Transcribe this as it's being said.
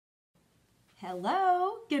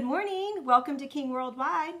Hello, good morning. Welcome to King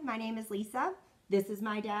Worldwide. My name is Lisa. This is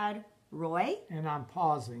my dad, Roy. And I'm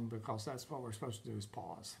pausing because that's what we're supposed to do is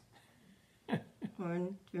pause.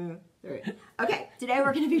 1, 2, 3. Okay, today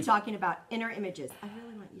we're going to be talking about inner images. I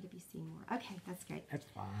really want you to be seen more. Okay, that's great. That's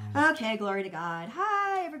fine. Okay, glory to God.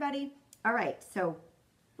 Hi, everybody. All right, so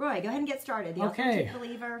Roy, go ahead and get started. The authentic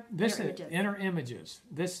believer, this inner is images. inner images.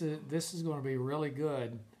 This is going to be really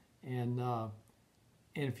good, and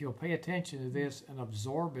if you'll pay attention to this and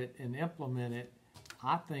absorb it and implement it,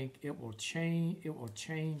 I think it will change. It will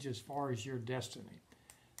change as far as your destiny.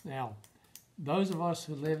 Now, those of us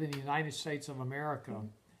who live in the United States of America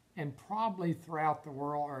and probably throughout the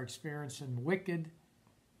world are experiencing wicked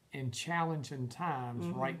and challenging times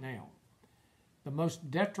right now. The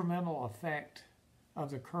most detrimental effect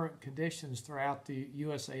of the current conditions throughout the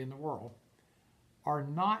USA and the world are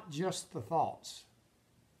not just the thoughts.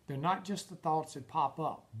 They're not just the thoughts that pop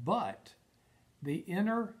up, but the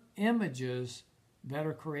inner images that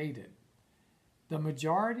are created. The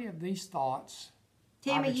majority of these thoughts,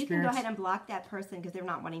 Tammy, you can go ahead and block that person because they're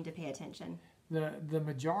not wanting to pay attention. The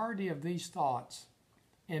majority of these thoughts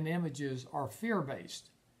and images are fear-based.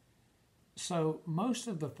 So most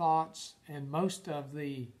of the thoughts and most of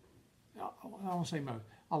the, I won't say most,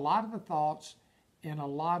 a lot of the thoughts and a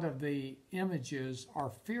lot of the images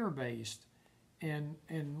are fear-based. And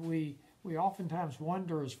we oftentimes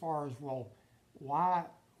wonder as far as, well, why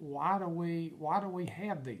do we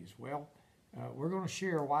have these? Well, we're going to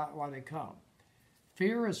share why they come.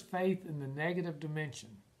 Fear is faith in the negative dimension.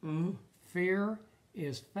 Mm-hmm. Fear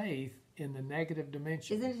is faith in the negative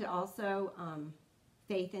dimension. Isn't it also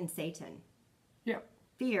faith in Satan? Yeah.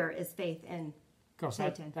 Fear is faith in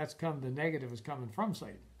Satan. Because the negative is coming from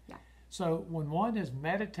Satan. Yeah. So when one is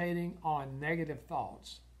meditating on negative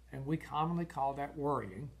thoughts, and we commonly call that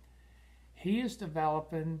worrying, he is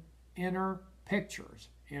developing inner pictures,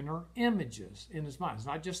 inner images in his mind. It's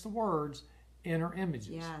not just the words, inner images.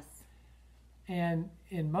 Yes. And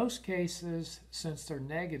in most cases, since they're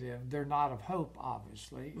negative, they're not of hope,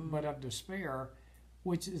 obviously, but of despair,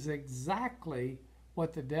 which is exactly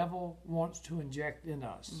what the devil wants to inject in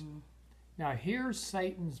us. Now, here's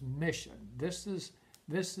Satan's mission. This is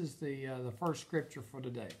the first scripture for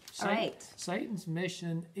today. All right. Satan's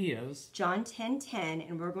mission is John 10:10,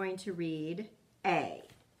 and we're going to read A,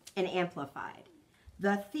 in Amplified.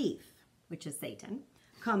 The thief, which is Satan,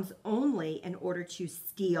 comes only in order to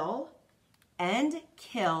steal and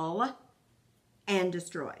kill and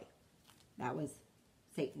destroy. That was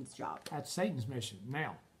Satan's job. That's Satan's mission.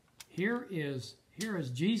 Now, here is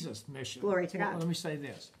Jesus' mission. Glory to God. Well, let me say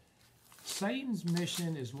this. Satan's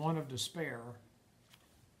mission is one of despair.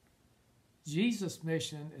 Jesus'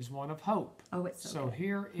 mission is one of hope. Oh, it's so good.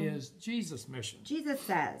 Here is Jesus' mission. Jesus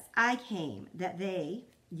says, I came that they,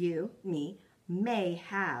 you, me, may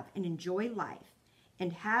have and enjoy life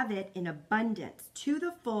and have it in abundance to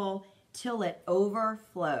the full till it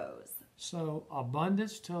overflows. So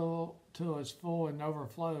abundance till it's full and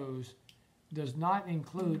overflows does not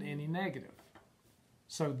include any negative.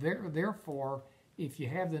 So therefore, if you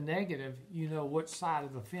have the negative, you know what side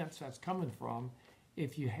of the fence that's coming from.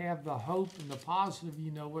 If you have the hope and the positive,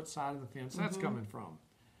 you know what side of the fence that's coming from.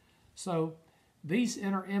 So these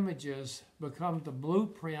inner images become the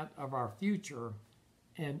blueprint of our future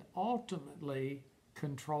and ultimately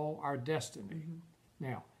control our destiny.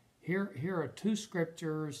 Now, here are two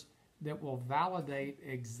scriptures that will validate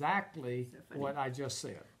exactly what I just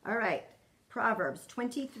said. All right. Proverbs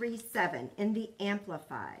 23:7 in the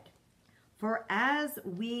Amplified. For as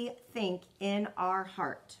we think in our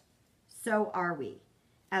heart, so are we.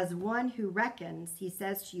 As one who reckons, he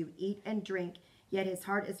says to you, eat and drink, yet his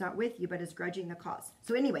heart is not with you, but is grudging the cause.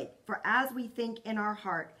 So anyway, for as we think in our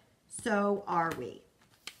heart, so are we.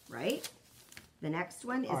 Right? The next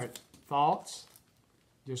one is... All right. Thoughts.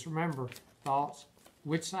 Just remember, thoughts.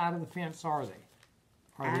 Which side of the fence are they?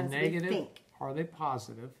 Are they negative? Are they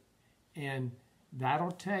positive? And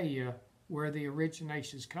that'll tell you where the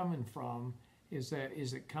origination is coming from. Is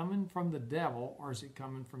it coming from the devil or is it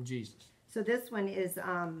coming from Jesus? So this one is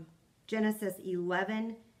Genesis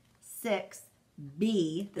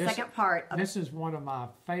 11:6b, the second part. This is one of my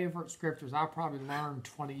favorite scriptures I probably learned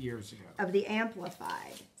 20 years ago. Of the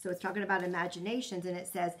Amplified. So it's talking about imaginations, and it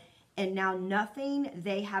says, and now nothing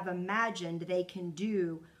they have imagined they can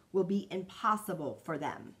do will be impossible for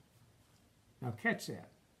them. Now catch that.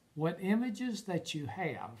 What images that you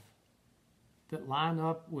have that line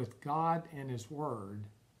up with God and His Word,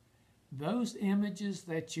 those images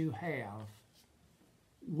that you have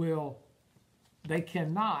they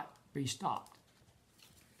cannot be stopped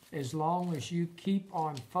as long as you keep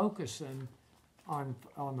on focusing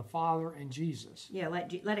on the Father and Jesus. Yeah,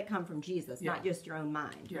 let it come from Jesus, not just your own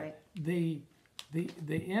mind, right? The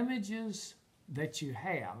images that you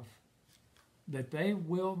have, that they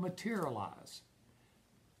will materialize.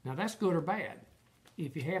 Now that's good or bad.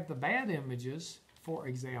 If you have the bad images, for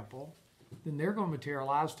example, then they're going to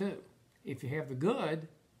materialize too. If you have the good,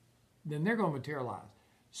 then they're going to materialize.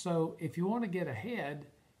 So if you want to get ahead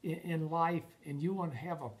in life and you want to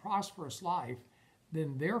have a prosperous life,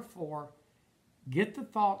 then therefore get the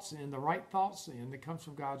thoughts in, the right thoughts in that comes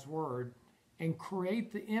from God's Word, and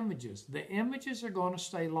create the images. The images are going to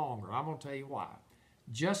stay longer. I'm going to tell you why.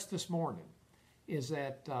 Just this morning is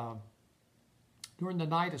that during the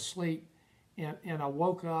night of sleep, and I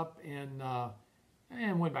woke up and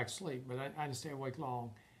went back to sleep, but I didn't stay awake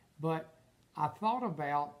long. But I thought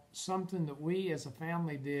about something that we as a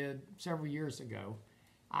family did several years ago.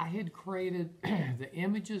 I had created the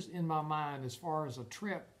images in my mind as far as a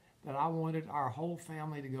trip that I wanted our whole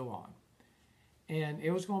family to go on. And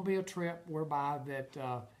it was going to be a trip whereby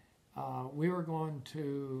that we were going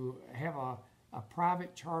to have a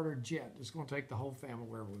private chartered jet that's going to take the whole family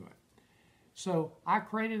wherever we went. So I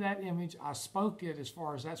created that image. I spoke it as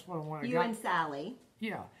far as that's what I wanted. You and Sally.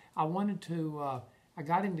 Yeah. I wanted to, I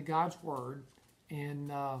got into God's Word,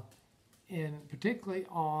 and particularly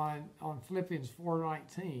on Philippians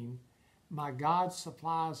 4:19, my God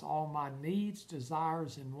supplies all my needs,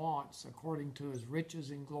 desires, and wants according to his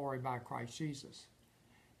riches and glory by Christ Jesus.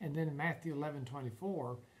 And then in Matthew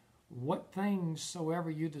 11:24, what things soever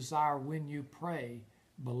you desire when you pray,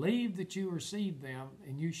 believe that you receive them,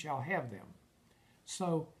 and you shall have them.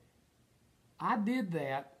 So I did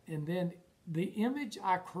that, and then the image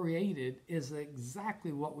I created is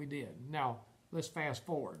exactly what we did. Now, let's fast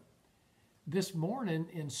forward. This morning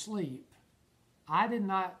in sleep, I did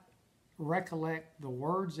not recollect the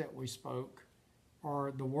words that we spoke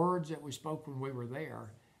or the words that we spoke when we were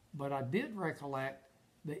there, but I did recollect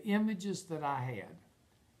the images that I had.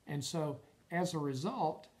 And so as a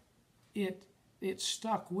result, it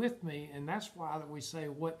stuck with me, and that's why that we say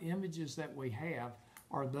what images that we have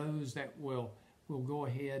are those that will go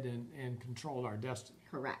ahead and control our destiny.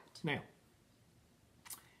 Correct. Now,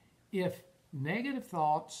 if negative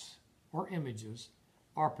thoughts or images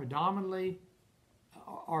are predominating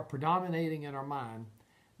in our mind,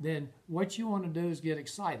 then what you want to do is get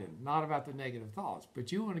excited, not about the negative thoughts,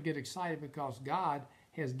 but you want to get excited because God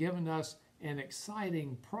has given us an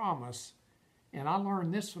exciting promise. And I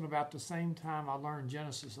learned this one about the same time I learned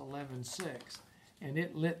Genesis 11:6, and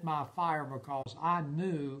it lit my fire because I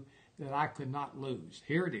knew that I could not lose.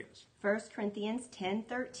 Here it is. 1 Corinthians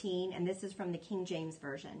 10:13, and this is from the King James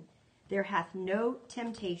Version. There hath no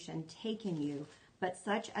temptation taken you, but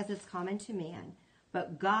such as is common to man.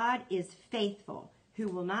 But God is faithful, who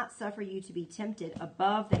will not suffer you to be tempted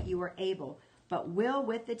above that you are able, but will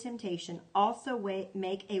with the temptation also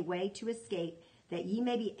make a way to escape, that ye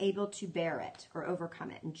may be able to bear it or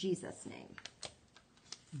overcome it. In Jesus' name.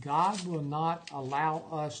 God will not allow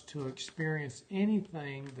us to experience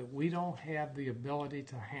anything that we don't have the ability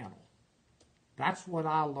to handle. That's what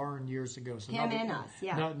I learned years ago. So Him and us,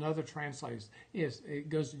 yeah. Another translation is, it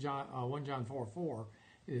goes to 1 John 4:4,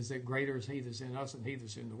 is that greater is he that's in us than he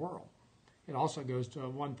that's in the world. It also goes to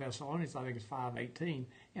 1 Thessalonians, I think it's 5:18,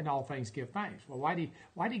 and all things give thanks. Well, why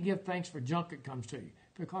do you give thanks for junk that comes to you?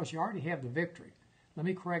 Because you already have the victory. Let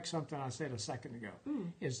me correct something I said a second ago,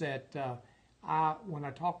 is that when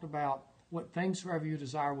I talked about what things soever you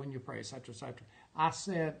desire when you pray, etc., etc., I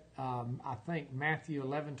said, I think Matthew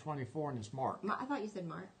 11:24, and it's Mark. I thought you said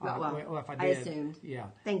Mark. Well, if I did, I assumed. Yeah.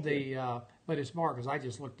 Thank you. But it's Mark, because I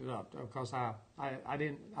just looked it up, because I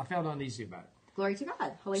felt uneasy about it. Glory to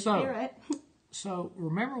God. Holy Spirit. So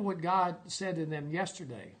remember what God said to them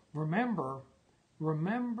yesterday. Remember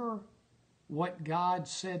what God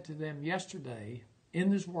said to them yesterday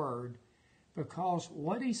in His Word, because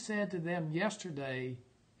what He said to them yesterday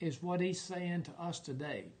is what He's saying to us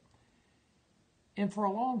today. And for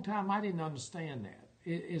a long time, I didn't understand that.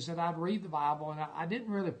 Is that I'd read the Bible, and I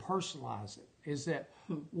didn't really personalize it. Is that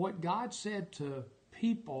what God said to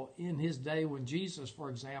people in His day when Jesus, for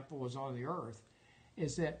example, was on the earth,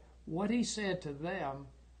 is that what He said to them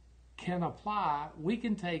can apply, we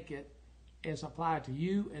can take it as applied to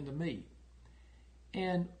you and to me.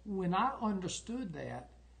 And when I understood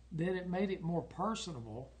that, then it made it more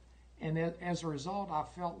personable. And as a result, I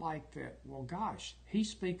felt like that, well, gosh, He's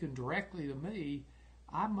speaking directly to me.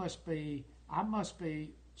 I must be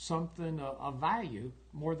something of value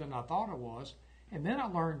more than I thought it was. And then I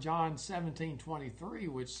learned John 17:23,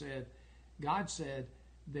 which said, God said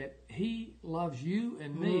that He loves you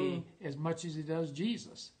and me as much as He does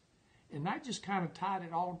Jesus. And that just kind of tied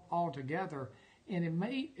it all together. and it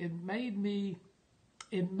made me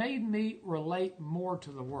relate more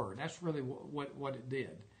to the Word. That's really what it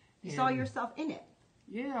did. You saw yourself in it.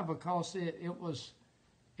 Yeah, because it was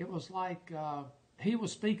like he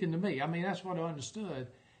was speaking to me. I mean, that's what I understood.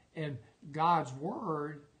 And God's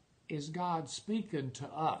Word is God speaking to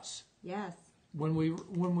us. Yes. When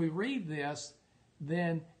we read this,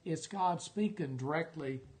 then it's God speaking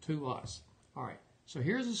directly to us. All right. So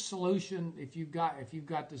here's a solution if you've got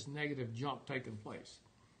this negative jump taking place.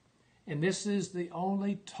 And this is the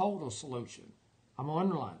only total solution. I'm going to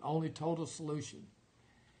underline, only total solution.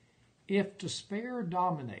 If despair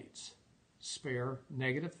dominates, spare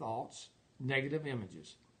negative thoughts, negative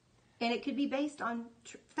images. And it could be based on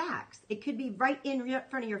facts. It could be right in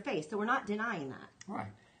front of your face. So we're not denying that.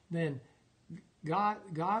 Right. Then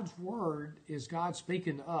God's Word is God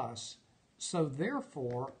speaking to us. So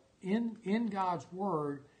therefore, in God's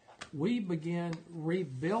Word, we begin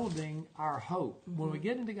rebuilding our hope. Mm-hmm. When we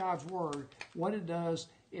get into God's Word, what it does,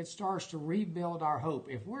 it starts to rebuild our hope.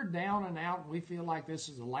 If we're down and out and we feel like this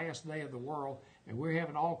is the last day of the world and we're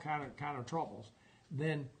having all kind of troubles,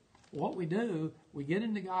 then what we do, we get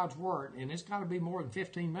into God's Word, and it's got to be more than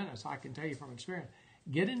 15 minutes, I can tell you from experience.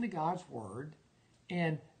 Get into God's Word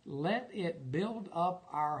and let it build up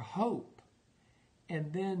our hope.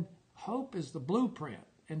 And then hope is the blueprint.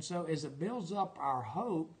 And so as it builds up our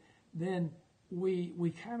hope, then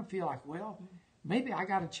we kind of feel like, well, maybe I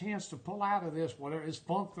got a chance to pull out of this, whatever this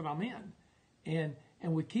funk that I'm in.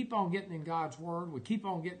 And we keep on getting in God's Word. We keep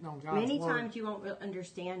on getting on God's Word. Many times you won't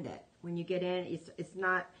understand it. When you get in, it's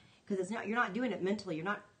not, because you're not doing it mentally. You're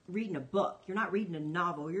not reading a book. You're not reading a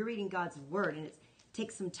novel. You're reading God's Word, and it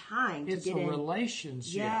takes some time to get in. It's a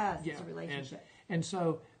relationship. Yes, yeah. It's a relationship. And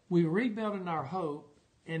so we rebuilding our hope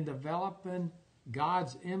and developing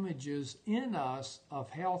God's images in us of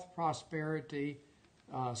health, prosperity,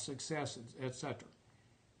 success, etc.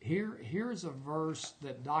 Here's a verse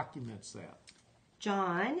that documents that.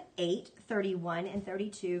 John 8:31 and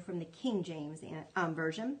 32 from the King James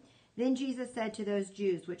Version. Then Jesus said to those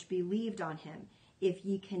Jews which believed on him, if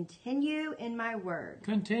ye continue in my word.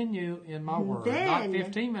 Continue in my word. Not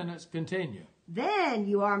 15 minutes, continue. Then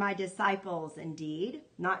you are my disciples indeed,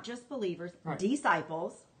 not just believers, right.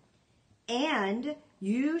 Disciples. And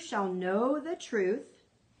you shall know the truth,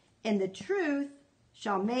 and the truth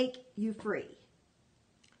shall make you free.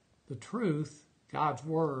 The truth, God's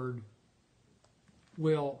Word,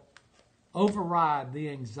 will override the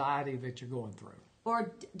anxiety that you're going through.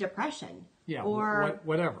 Or depression. Yeah, or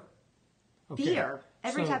whatever. Okay. Fear.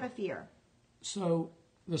 Every type of fear. So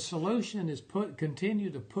the solution is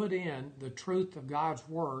continue to put in the truth of God's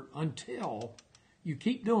Word until you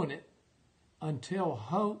keep doing it, until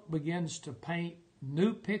hope begins to paint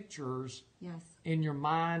new pictures yes. in your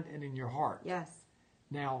mind and in your heart. Yes.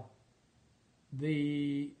 Now,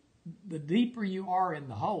 the deeper you are in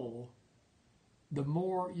the hole, the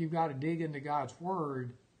more you've got to dig into God's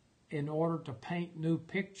Word in order to paint new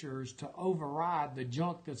pictures to override the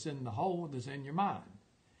junk that's in the hole that's in your mind.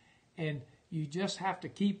 And you just have to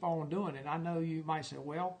keep on doing it. I know you might say,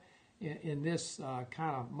 well, in this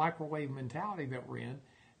kind of microwave mentality that we're in,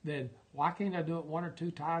 then why can't I do it one or two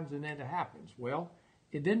times and then it happens? Well,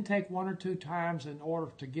 it didn't take one or two times in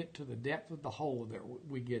order to get to the depth of the hole that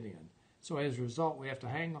we get in. So as a result, we have to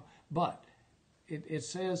hang on. But it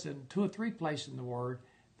says in 2 or 3 places in the Word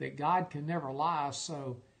that God can never lie.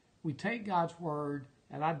 So we take God's Word,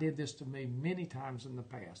 and I did this to me many times in the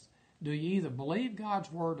past. Do you either believe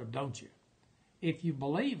God's Word or don't you? If you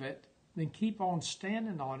believe it, then keep on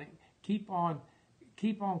standing on it. Keep on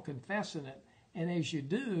confessing it. And as you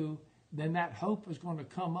do, then that hope is going to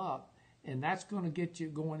come up, and that's going to get you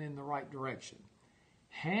going in the right direction.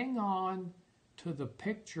 Hang on to the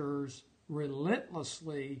pictures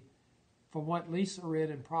relentlessly from what Lisa read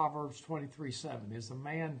in Proverbs 23:7. As a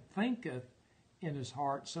man thinketh in his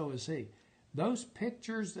heart, so is he. Those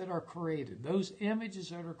pictures that are created, those images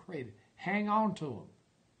that are created, hang on to them,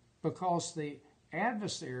 because the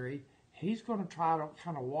adversary, he's going to try to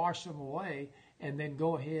kind of wash them away and then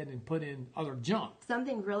go ahead and put in other junk.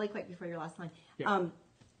 Something really quick before your last line. Yeah.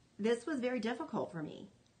 This was very difficult for me.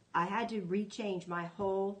 I had to rechange my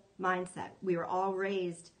whole mindset. We were all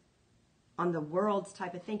raised on the world's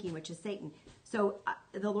type of thinking, which is Satan. So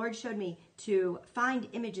the Lord showed me to find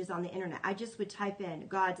images on the internet. I just would type in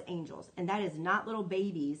God's angels, and that is not little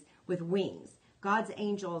babies with wings. God's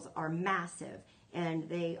angels are massive, and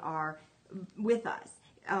they are with us.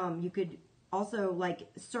 You could also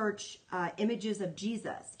search images of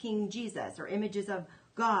Jesus, King Jesus, or images of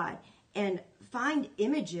God, and find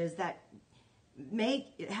images that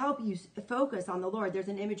help you focus on the Lord. There's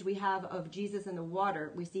an image we have of Jesus in the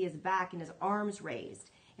water. We see his back and his arms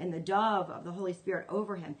raised and the dove of the Holy Spirit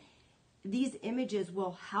over him. These images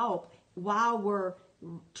will help while we're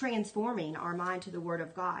transforming our mind to the Word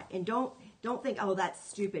of God. And don't think, oh, that's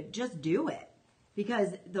stupid. Just do it.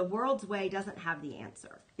 Because the world's way doesn't have the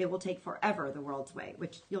answer. It will take forever, the world's way,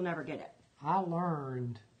 which you'll never get it. I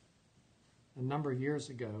learned a number of years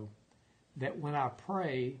ago that when I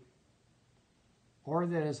pray, or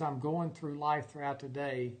that as I'm going through life throughout the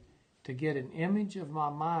day, to get an image of my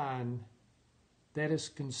mind that is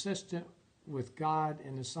consistent with God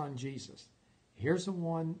and the Son Jesus. Here's the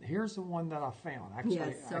one that I found.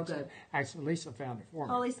 Good. Actually, Lisa found it for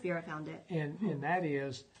me. Holy Spirit found it. And that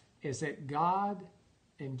is that God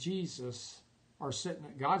and Jesus are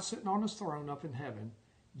God's sitting on his throne up in heaven.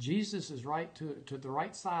 Jesus is right to the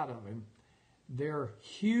right side of him. They're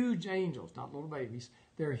huge angels, not little babies.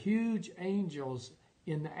 They're huge angels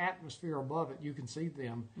in the atmosphere above it. You can see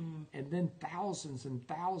them. And then thousands and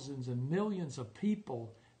thousands and millions of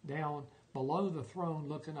people down below the throne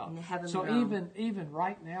looking up. So even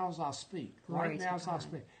right now as I speak,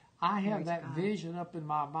 I have that vision up in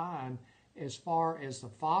my mind as far as the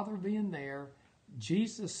Father being there,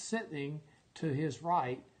 Jesus sitting to his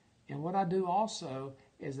right. And what I do also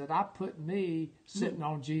is that I put me sitting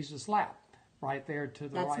on Jesus' lap. Right there to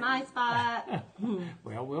the right. That's my spot.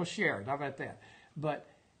 Well, we'll share it. How about that? But,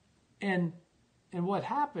 and what's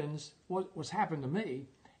happened to me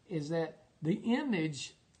is that the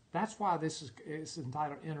image, that's why it's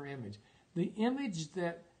entitled Inner Image. The image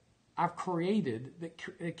that I've created,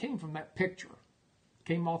 it came from that picture. It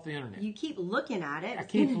came off the internet. You keep looking at it. I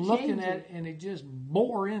keep looking at it, and it just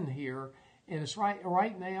bore in here. And it's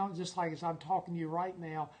right now, just like as I'm talking to you right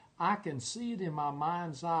now, I can see it in my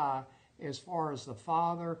mind's eye as far as the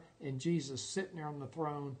Father and Jesus sitting there on the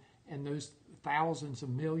throne and those thousands of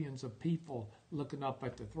millions of people looking up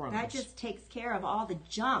at the throne. That just takes care of all the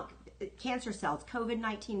junk. Cancer cells,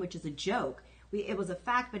 COVID-19, which is a joke. It was a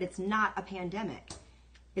fact, but it's not a pandemic.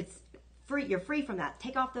 It's free. You're free from that.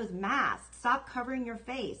 Take off those masks. Stop covering your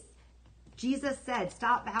face. Jesus said,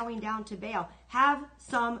 stop bowing down to Baal. Have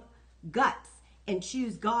some guts and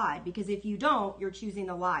choose God, because if you don't, you're choosing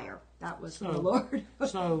the liar. That was from the Lord.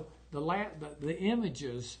 So the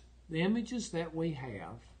images that we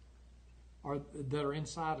have that are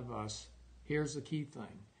inside of us, here's the key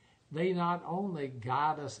thing. They not only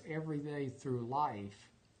guide us every day through life,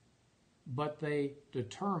 but they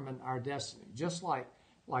determine our destiny. Just like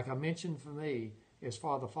I mentioned for me, as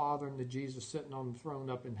far the Father and the Jesus sitting on the throne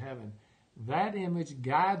up in heaven, that image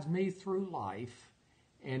guides me through life,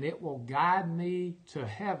 and it will guide me to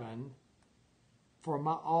heaven for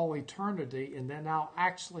all eternity, and then I'll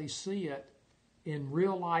actually see it in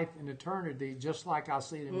real life in eternity, just like I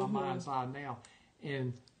see it in my mind's eye now.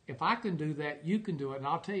 And if I can do that, you can do it. And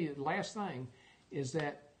I'll tell you, the last thing is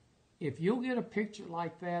that if you'll get a picture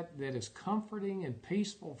like that is comforting and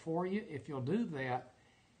peaceful for you, if you'll do that,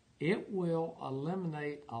 it will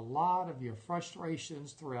eliminate a lot of your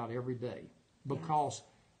frustrations throughout every day. Because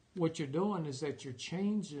what you're doing is that you're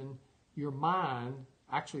changing your mind,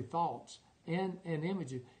 actually thoughts, and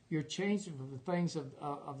images. You're changing from the things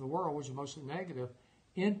of the world, which are mostly negative,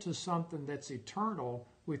 into something that's eternal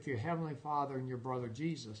with your Heavenly Father and your brother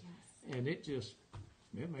Jesus. Yes. And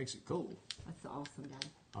it makes it cool. That's awesome, Dad.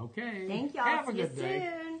 Okay. Thank y'all. Have a See you good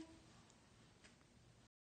day. soon.